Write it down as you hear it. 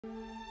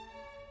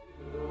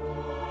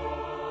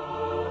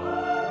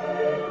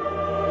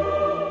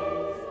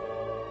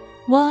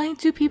Why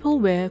do people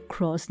wear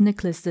cross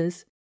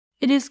necklaces?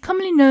 It is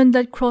commonly known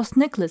that cross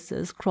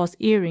necklaces, cross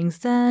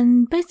earrings,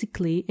 and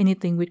basically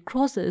anything with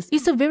crosses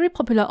is a very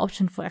popular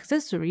option for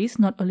accessories,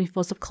 not only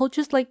for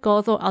subcultures like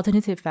goth or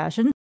alternative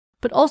fashion,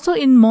 but also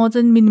in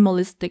modern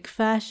minimalistic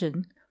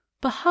fashion.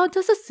 But how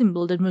does a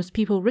symbol that most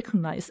people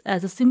recognize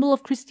as a symbol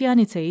of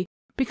Christianity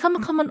become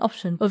a common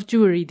option of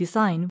jewelry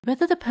design,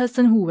 whether the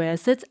person who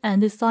wears it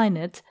and design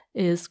it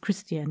is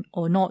Christian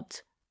or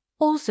not?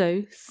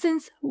 Also,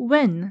 since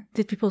when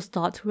did people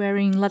start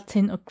wearing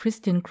Latin or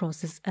Christian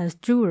crosses as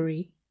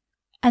jewelry?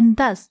 And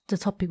that's the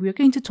topic we're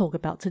going to talk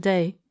about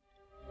today.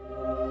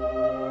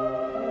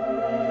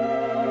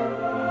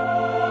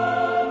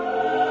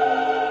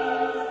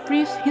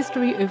 Brief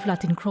history of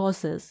Latin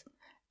crosses.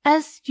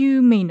 As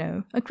you may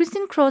know, a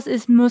Christian cross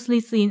is mostly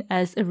seen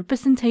as a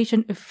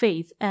representation of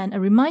faith and a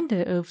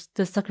reminder of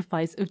the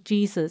sacrifice of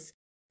Jesus.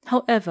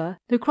 However,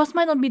 the cross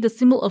might not be the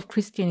symbol of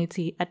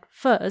Christianity at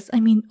first.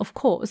 Of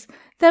course,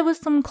 there were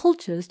some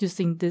cultures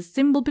using this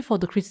symbol before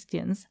the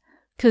Christians,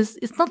 because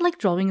it's not like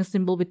drawing a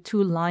symbol with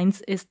two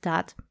lines is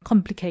that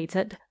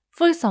complicated.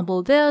 For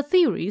example, there are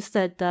theories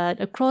that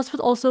a cross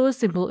was also a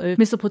symbol of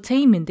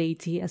Mesopotamian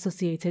deity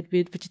associated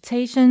with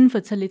vegetation,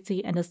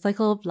 fertility, and the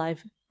cycle of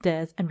life,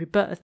 death, and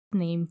rebirth,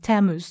 named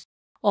Tammuz,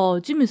 or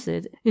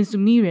Jumusid in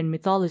Sumerian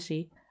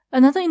mythology.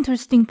 Another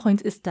interesting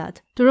point is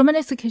that the Roman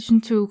execution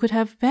tool could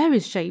have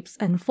various shapes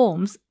and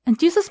forms, and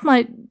Jesus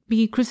might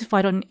be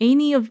crucified on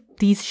any of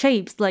these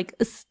shapes, like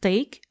a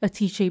stake, a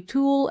T-shaped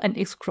tool, an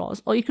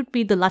X-cross, or it could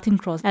be the Latin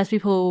cross as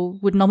people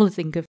would normally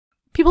think of.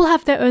 People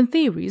have their own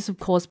theories, of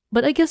course,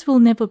 but I guess we'll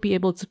never be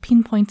able to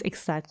pinpoint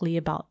exactly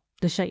about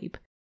the shape.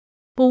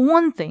 But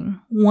one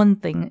thing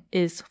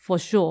is for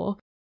sure,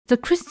 the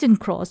Christian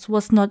cross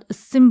was not a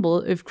symbol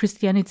of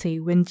Christianity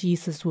when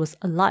Jesus was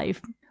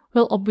alive.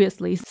 Well,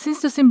 obviously,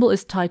 since the symbol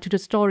is tied to the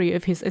story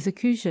of his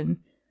execution.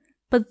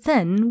 But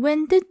then,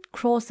 when did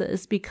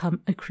crosses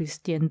become a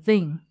Christian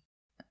thing?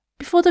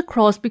 Before the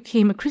cross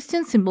became a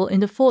Christian symbol in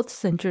the 4th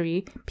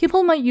century,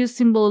 people might use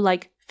symbols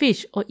like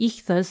fish or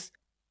ichthus,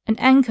 an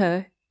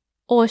anchor,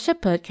 or a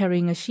shepherd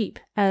carrying a sheep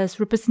as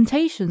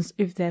representations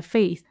of their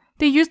faith.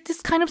 They used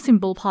this kind of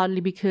symbol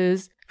partly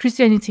because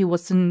Christianity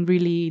wasn't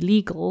really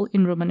legal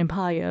in Roman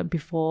Empire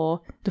before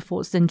the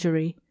 4th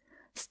century.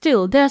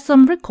 Still, there are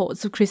some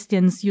records of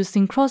Christians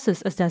using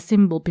crosses as their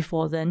symbol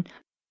before then.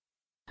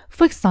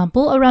 For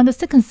example, around the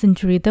 2nd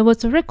century, there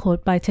was a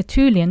record by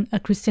Tertullian, a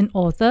Christian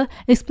author,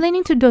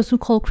 explaining to those who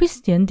call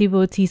Christian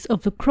devotees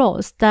of the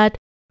cross that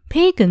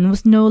pagan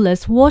was no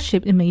less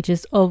worshipped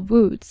images of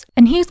woods,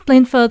 and he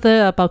explained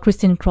further about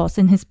Christian cross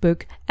in his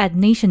book Ad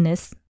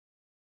Nationis.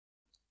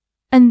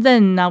 And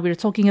then, now we're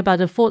talking about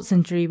the 4th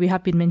century we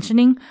have been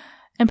mentioning,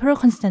 Emperor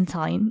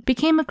Constantine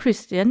became a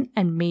Christian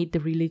and made the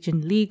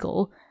religion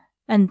legal.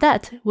 And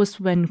that was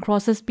when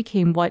crosses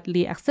became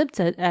widely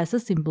accepted as a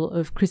symbol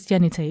of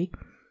Christianity.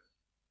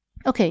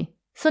 Okay,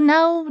 so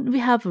now we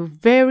have a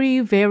very,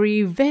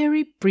 very,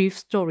 very brief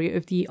story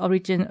of the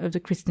origin of the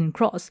Christian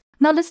cross.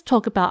 Now let's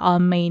talk about our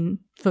main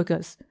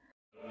focus.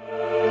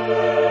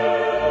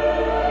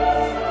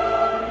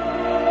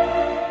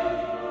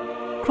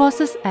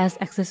 Crosses as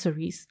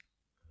accessories.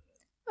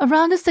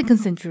 Around the 2nd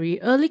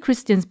century, early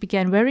Christians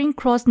began wearing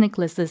cross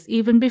necklaces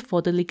even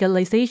before the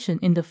legalization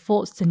in the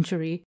 4th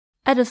century.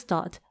 At the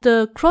start,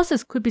 the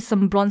crosses could be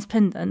some bronze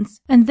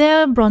pendants, and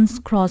there are bronze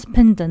cross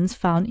pendants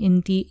found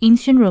in the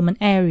ancient Roman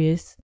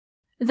areas.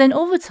 Then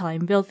over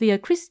time, wealthier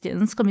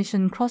Christians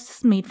commissioned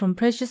crosses made from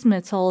precious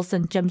metals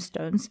and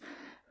gemstones.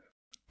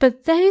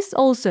 But there is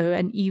also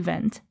an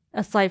event,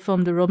 aside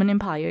from the Roman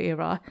Empire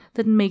era,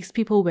 that makes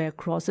people wear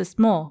crosses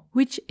more,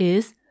 which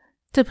is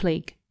the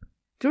plague.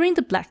 During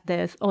the Black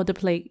Death or the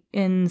plague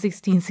in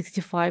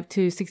 1665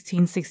 to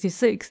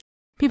 1666,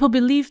 people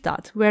believed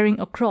that wearing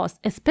a cross,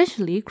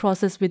 especially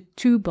crosses with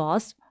 2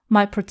 bars,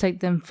 might protect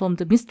them from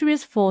the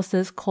mysterious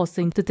forces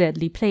causing the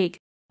deadly plague.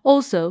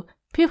 Also,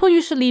 people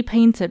usually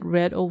painted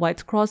red or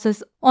white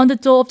crosses on the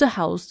door of the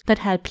house that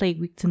had plague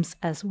victims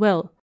as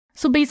well.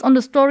 So based on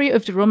the story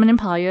of the Roman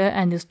Empire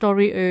and the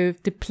story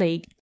of the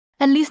plague,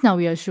 at least now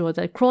we are sure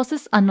that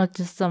crosses are not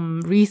just some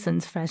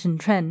recent fashion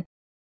trend.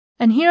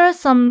 And here are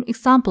some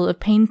examples of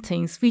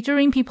paintings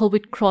featuring people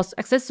with cross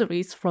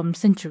accessories from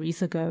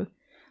centuries ago.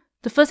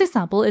 The first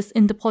example is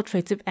in the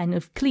portrait of Anne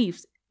of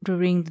Cleves.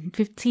 During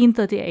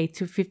 1538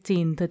 to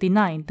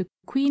 1539, the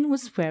queen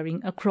was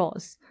wearing a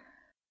cross.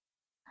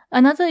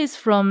 Another is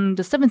from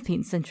the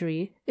 17th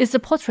century. It's a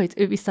portrait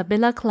of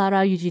Isabella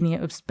Clara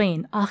Eugenia of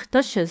Spain,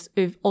 Archduchess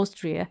of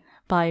Austria,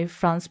 by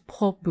Franz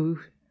Probu.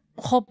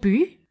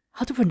 Probu?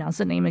 How to pronounce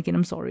the name again,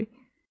 I'm sorry.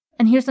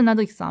 And here's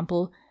another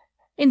example.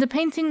 In the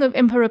painting of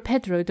Emperor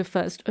Pedro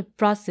I of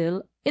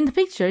Brazil, in the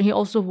picture he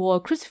also wore a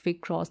crucifix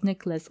cross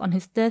necklace on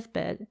his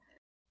deathbed.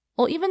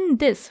 Or even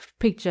this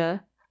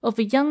picture of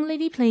a young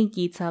lady playing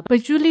guitar by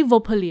Julie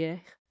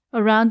Vaupolier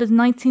around the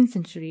 19th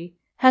century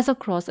has a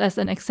cross as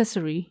an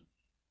accessory.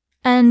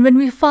 And when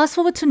we fast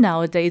forward to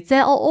nowadays,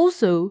 there are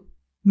also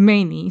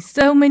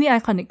so many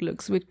iconic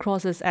looks with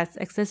crosses as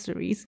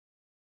accessories.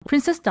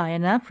 Princess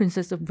Diana,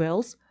 Princess of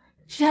Wales,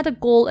 She had a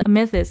gold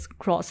amethyst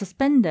cross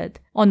suspended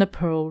on a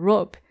pearl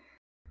rope.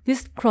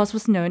 This cross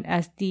was known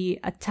as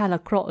the Atala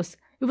cross.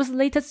 It was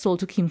later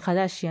sold to Kim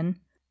Kardashian.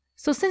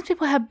 So since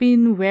people have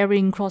been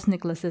wearing cross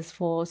necklaces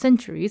for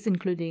centuries,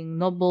 including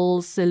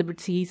nobles,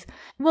 celebrities,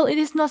 well, it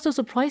is not so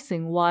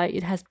surprising why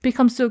it has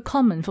become so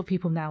common for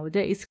people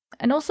nowadays.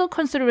 And also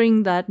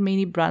considering that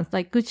many brands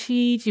like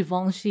Gucci,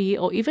 Givenchy,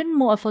 or even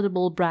more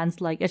affordable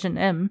brands like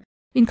H&M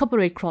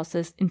incorporate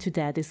crosses into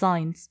their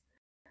designs.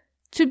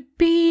 To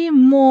be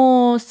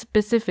more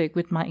specific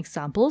with my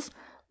examples,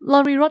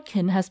 Laurie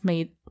Rodkin has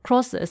made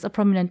crosses a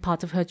prominent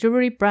part of her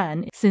jewelry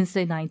brand since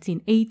the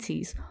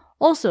 1980s.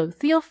 Also,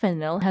 Theo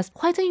Fennell has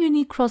quite a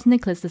unique cross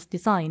necklaces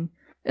design,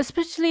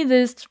 especially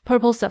this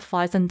purple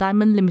sapphires and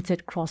diamond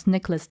limited cross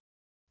necklace.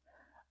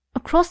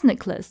 A cross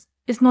necklace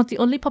is not the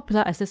only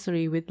popular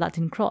accessory with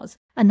Latin cross.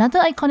 Another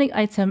iconic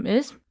item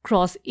is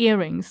cross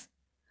earrings.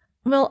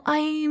 Well,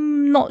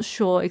 I'm not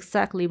sure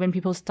exactly when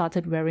people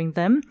started wearing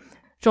them.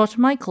 George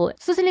Michael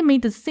certainly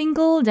made the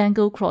single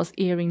dangle cross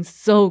earrings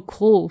so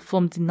cool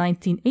from the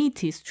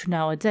 1980s to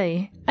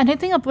nowadays. And I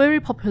think a very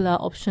popular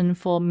option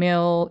for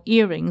male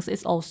earrings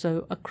is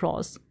also a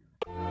cross.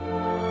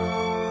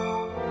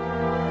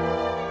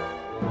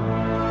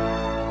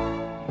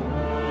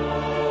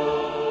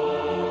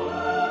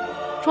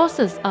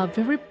 Crosses are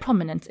very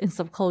prominent in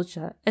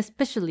subculture,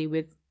 especially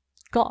with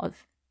goths.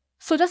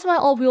 So that's why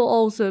we'll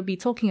also be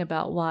talking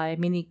about why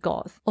many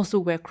goths also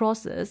wear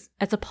crosses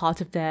as a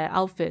part of their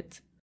outfit.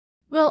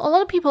 Well, a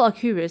lot of people are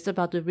curious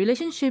about the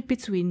relationship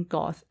between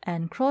goths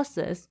and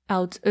crosses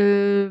out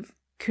of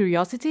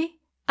curiosity.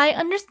 I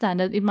understand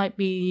that it might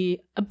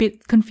be a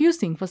bit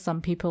confusing for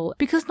some people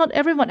because not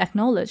everyone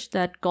acknowledges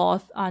that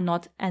goths are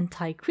not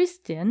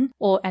anti-Christian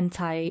or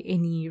anti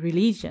any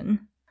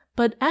religion.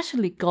 But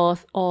actually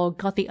goth or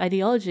gothic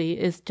ideology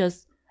is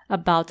just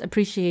about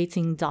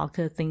appreciating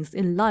darker things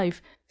in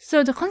life.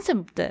 So the concept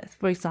of death,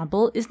 for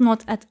example, is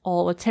not at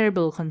all a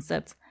terrible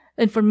concept.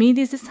 And for me,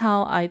 this is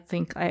how I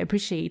think I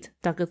appreciate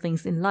darker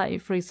things in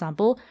life. For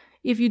example,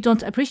 if you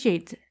don't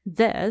appreciate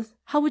death,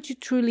 how would you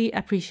truly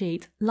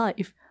appreciate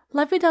life?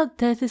 Life without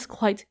death is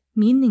quite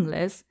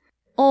meaningless.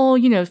 Or,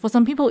 for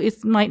some people,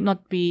 it might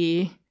not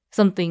be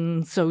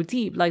something so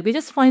deep. Like, they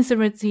just find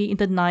serenity in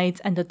the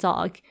night and the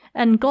dark.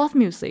 And goth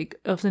music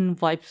often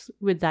vibes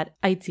with that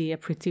idea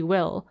pretty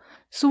well.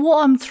 So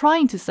what I'm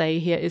trying to say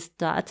here is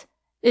that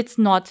it's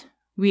not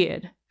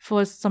weird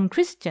for some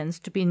Christians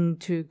to be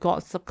into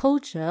goth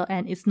subculture,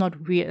 and it's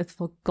not weird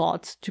for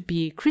goths to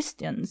be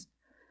Christians.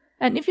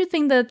 And if you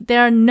think that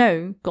there are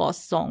no goth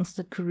songs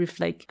that could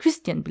reflect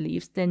Christian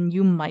beliefs, then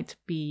you might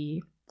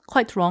be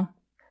quite wrong.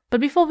 But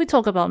before we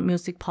talk about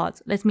music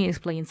parts, let me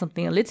explain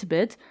something a little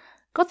bit.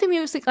 Gothic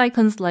music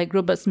icons like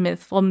Robert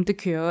Smith from The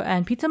Cure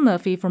and Peter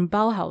Murphy from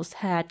Bauhaus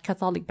had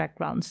Catholic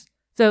backgrounds,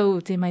 though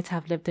they might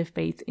have left their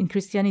faith in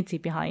Christianity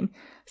behind.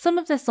 Some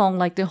of their songs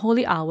like The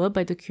Holy Hour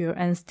by The Cure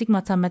and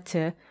Stigmata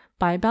Mater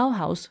by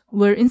Bauhaus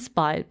were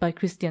inspired by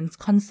Christian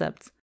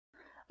concepts.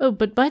 Oh,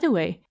 but by the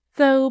way,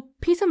 though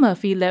Peter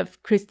Murphy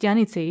left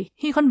Christianity,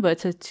 he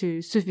converted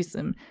to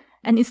Sufism,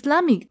 an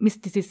Islamic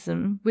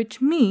mysticism,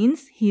 which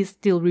means he is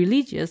still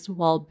religious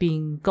while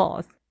being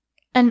goth.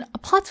 And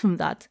apart from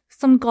that,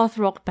 some goth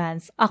rock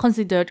bands are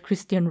considered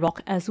Christian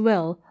rock as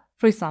well.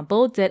 For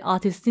example, Dead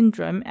Artist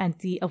Syndrome and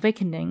The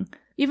Awakening.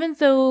 Even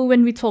though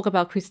when we talk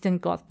about Christian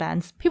goth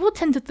bands, people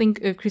tend to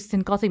think of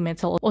Christian gothic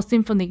metal or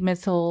symphonic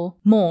metal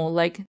more,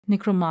 like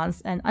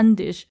Necromance and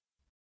Undish.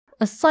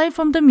 Aside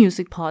from the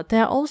music part,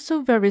 there are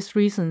also various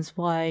reasons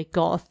why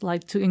goths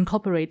like to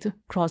incorporate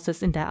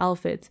crosses in their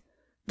outfit.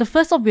 The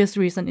first obvious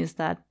reason is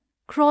that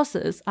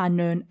crosses are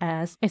known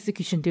as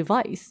execution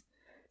device.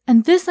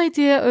 And this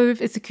idea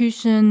of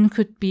execution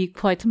could be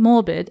quite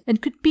morbid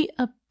and could be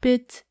a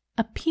bit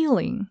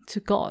appealing to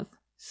goth.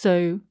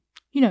 So,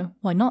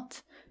 why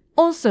not?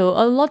 Also,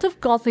 a lot of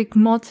Gothic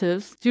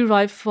motifs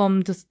derive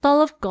from the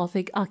style of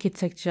Gothic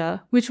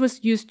architecture, which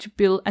was used to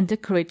build and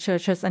decorate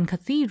churches and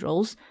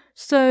cathedrals.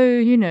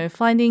 So,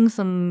 finding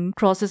some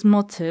crosses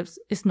motifs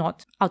is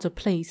not out of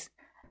place.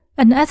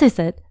 And as I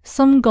said,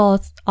 some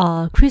goths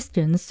are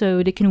Christians,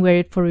 so they can wear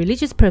it for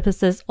religious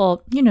purposes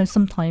or,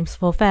 sometimes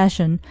for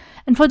fashion.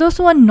 And for those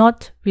who are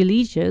not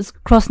religious,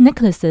 cross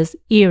necklaces,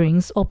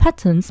 earrings, or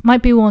patterns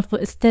might be worn for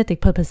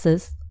aesthetic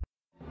purposes.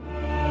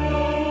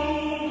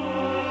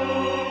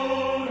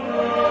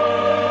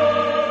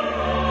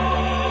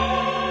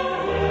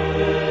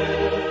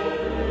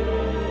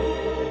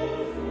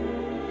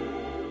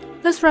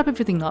 Let's wrap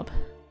everything up.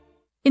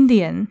 In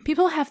the end,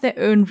 people have their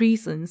own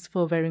reasons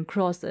for wearing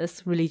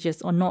crosses,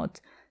 religious or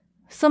not.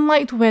 Some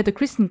might wear the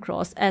Christian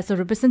cross as a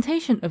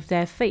representation of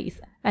their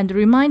faith and a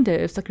reminder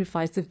of the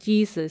sacrifice of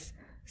Jesus.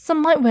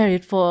 Some might wear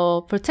it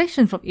for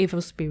protection from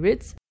evil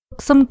spirits.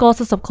 Some goth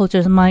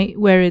subcultures might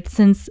wear it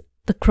since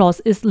the cross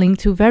is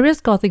linked to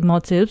various Gothic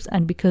motifs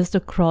and because the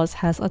cross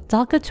has a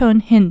darker tone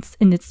hints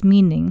in its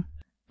meaning.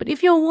 But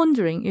if you're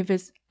wondering if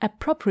it's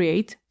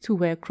appropriate to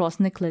wear cross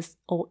necklace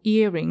or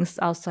earrings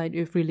outside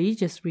of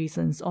religious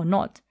reasons or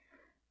not,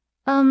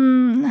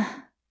 I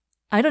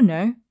don't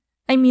know.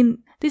 I mean,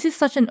 this is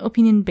such an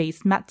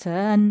opinion-based matter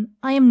and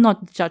I am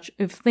not the judge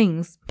of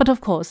things, but of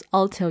course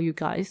I'll tell you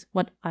guys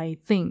what I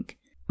think.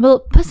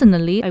 Well,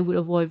 personally, I would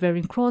avoid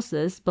wearing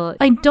crosses, but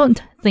I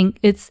don't think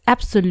it's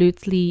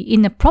absolutely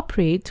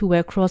inappropriate to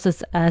wear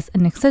crosses as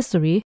an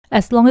accessory,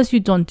 as long as you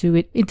don't do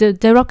it in a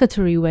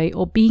derogatory way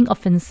or being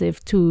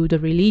offensive to the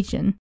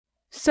religion.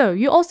 So,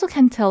 you also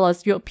can tell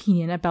us your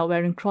opinion about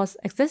wearing cross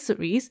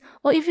accessories,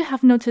 or if you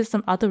have noticed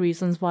some other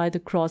reasons why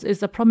the cross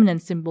is a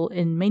prominent symbol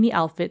in many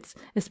outfits,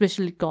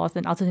 especially goth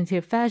and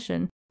alternative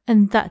fashion.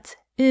 And that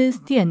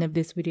is the end of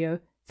this video.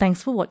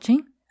 Thanks for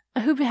watching. I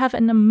hope you have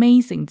an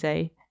amazing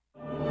day.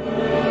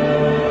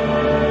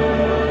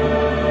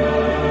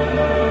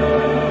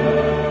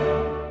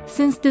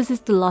 Since this is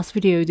the last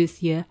video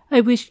this year,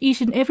 I wish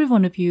each and every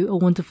one of you a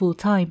wonderful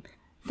time.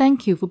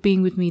 Thank you for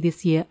being with me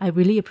this year, I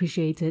really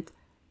appreciate it.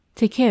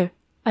 Take care.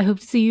 I hope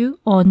to see you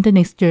on the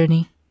next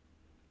journey.